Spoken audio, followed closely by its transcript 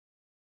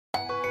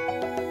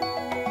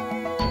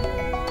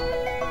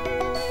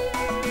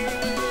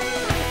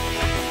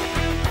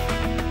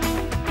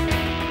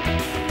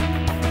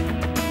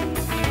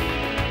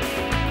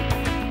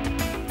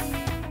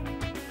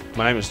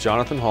My name is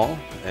Jonathan Hall,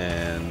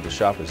 and the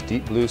shop is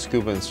Deep Blue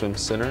Scuba and Swim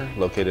Center,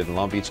 located in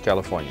Long Beach,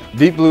 California.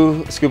 Deep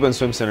Blue Scuba and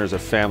Swim Center is a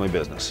family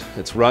business.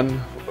 It's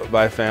run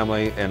by a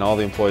family, and all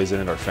the employees in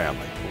it are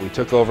family. We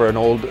took over an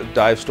old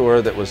dive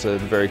store that was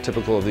very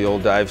typical of the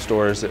old dive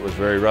stores. It was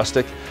very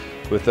rustic,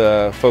 with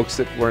folks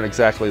that weren't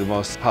exactly the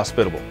most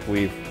hospitable.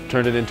 We've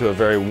turned it into a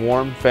very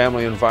warm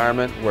family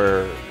environment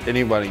where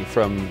anybody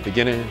from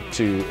beginner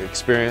to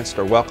experienced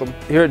are welcome.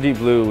 Here at Deep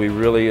Blue, we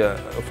really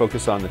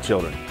focus on the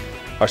children.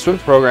 Our swim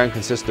program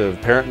consists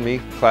of parent and me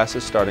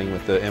classes, starting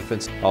with the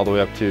infants all the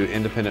way up to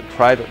independent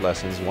private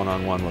lessons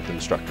one-on-one with the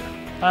instructor.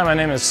 Hi, my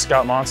name is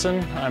Scott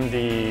Monson. I'm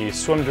the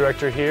swim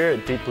director here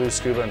at Deep Blue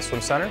Scuba and Swim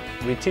Center.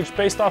 We teach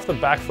based off the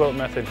back float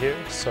method here,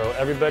 so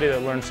everybody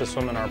that learns to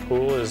swim in our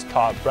pool is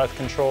taught breath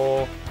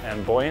control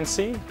and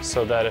buoyancy,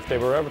 so that if they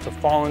were ever to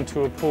fall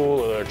into a pool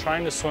or they're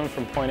trying to swim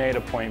from point A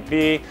to point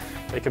B,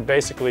 they could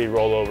basically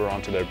roll over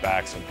onto their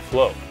backs and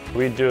float.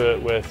 We do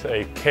it with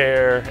a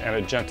care and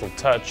a gentle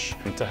touch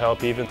to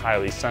help even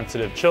highly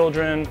sensitive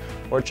children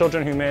or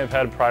children who may have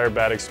had prior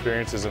bad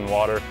experiences in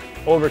water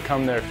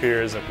overcome their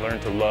fears and learn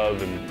to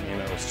love and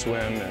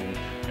swim and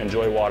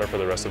enjoy water for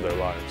the rest of their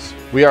lives.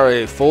 We are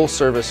a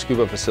full-service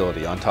scuba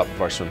facility on top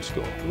of our swim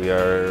school. We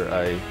are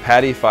a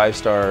PADI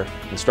 5-star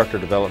instructor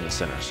development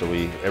center, so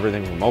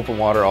everything from open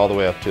water all the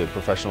way up to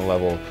professional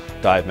level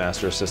dive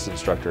master, assistant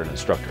instructor, and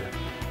instructor.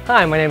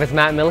 Hi, my name is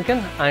Matt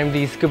Milliken. I'm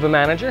the scuba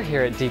manager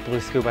here at Deep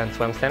Blue Scuba and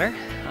Swim Center.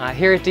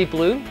 Here at Deep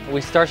Blue,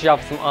 we start you off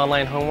with some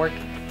online homework,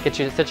 get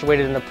you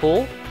situated in the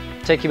pool,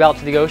 take you out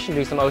to the ocean,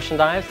 do some ocean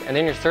dives, and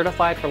then you're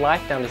certified for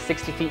life down to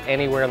 60 feet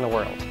anywhere in the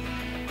world.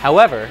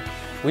 However,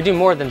 we do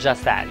more than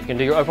just that. You can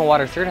do your open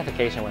water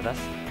certification with us,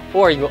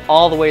 or you go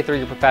all the way through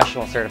your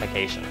professional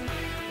certification.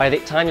 By the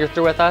time you're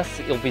through with us,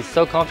 you'll be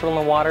so comfortable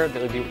in the water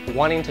that you'll be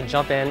wanting to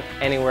jump in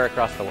anywhere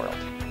across the world.